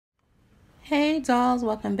Hey dolls,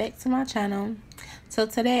 welcome back to my channel. So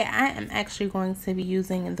today I am actually going to be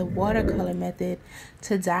using the watercolor method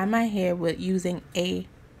to dye my hair with using a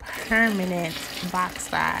permanent box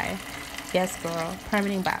dye. Yes girl,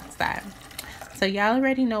 permanent box dye. So y'all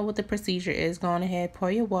already know what the procedure is. Go on ahead,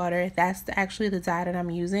 pour your water. That's actually the dye that I'm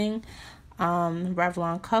using,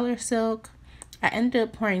 Revlon Color Silk. I ended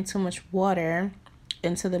up pouring too much water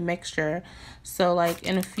into the mixture, so like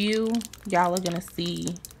in a few y'all are gonna see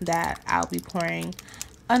that I'll be pouring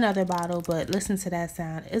another bottle. But listen to that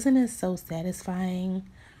sound, isn't it so satisfying?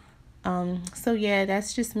 So yeah,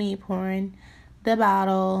 that's just me pouring the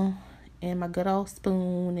bottle in my good old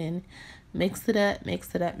spoon and mix it up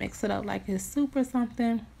like it's soup or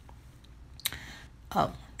something.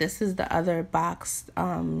 Oh, this is the other box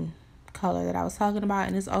color that I was talking about,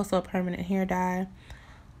 and it's also a permanent hair dye.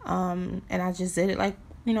 And I just did it like,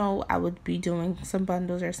 you know, I would be doing some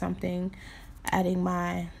bundles or something, adding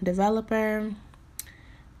my developer.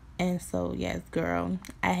 And so yes girl,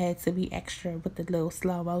 I had to be extra with the little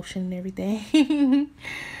slow motion and everything.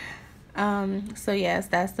 So yes,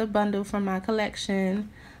 that's the bundle from my collection.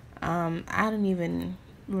 I don't even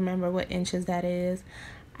remember what inches that is.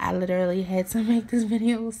 I literally had to make this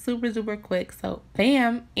video super quick, so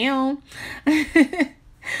bam, ew.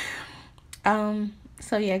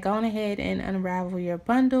 So yeah, go on ahead and unravel your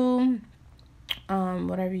bundle,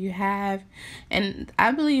 whatever you have. And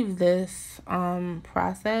I believe this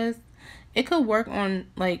process, it could work on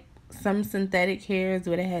like some synthetic hairs,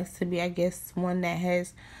 but it has to be, I guess, one that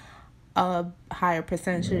has a higher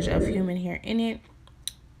percentage of human hair in it.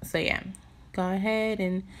 So yeah, go ahead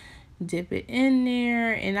and dip it in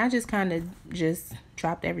there. And I just kind of just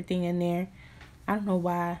dropped everything in there. I don't know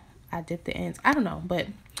why I dipped the ends, I don't know, but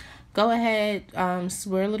go ahead,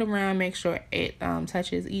 swirl it around, make sure it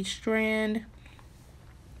touches each strand.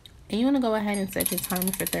 And you want to go ahead and set your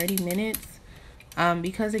timer for 30 minutes.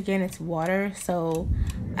 Because again, it's water, so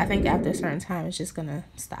I think after a certain time it's just gonna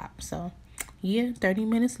stop. So yeah, 30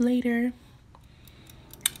 minutes later.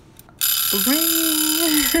 Ring.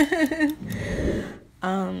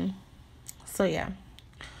 So yeah,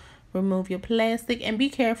 remove your plastic and be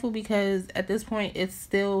careful because at this point it's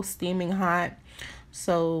still steaming hot.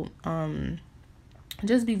 So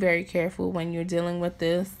just be very careful when you're dealing with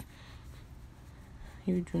this.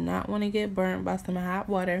 You do not want to get burnt by some hot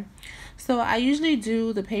water. So I usually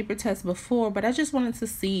do the paper test before, but I just wanted to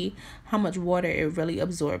see how much water it really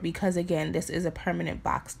absorbed, because again, this is a permanent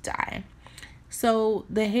box dye. So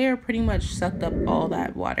the hair pretty much sucked up all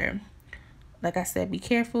that water. Like I said, be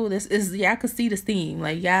careful. This is, y'all can see the steam.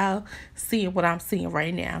 Like y'all seeing what I'm seeing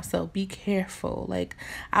right now. So be careful. Like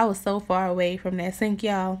I was so far away from that sink,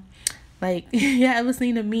 y'all. Like, y'all ever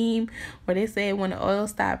seen a meme where they say when the oil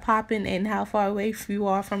start popping and how far away you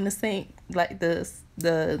are from the sink? Like the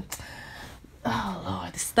oh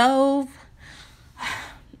Lord, the stove.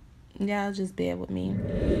 Y'all just bear with me.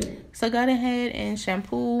 So go ahead and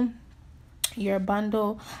shampoo your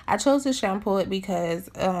bundle. I chose to shampoo it because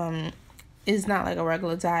it's not like a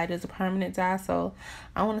regular dye, it's a permanent dye. So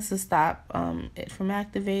I wanted to stop it from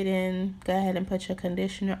activating. Go ahead and put your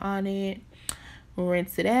conditioner on it.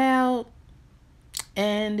 Rinse it out,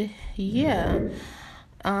 and yeah,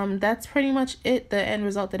 that's pretty much it, the end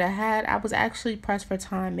result that I had. I was actually pressed for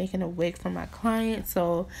time making a wig for my client,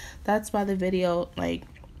 so that's why the video like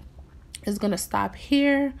is gonna stop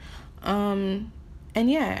here. And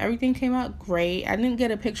yeah, everything came out great. I didn't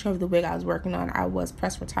get a picture of the wig I was working on. I was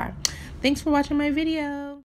pressed for time. Thanks for watching my video.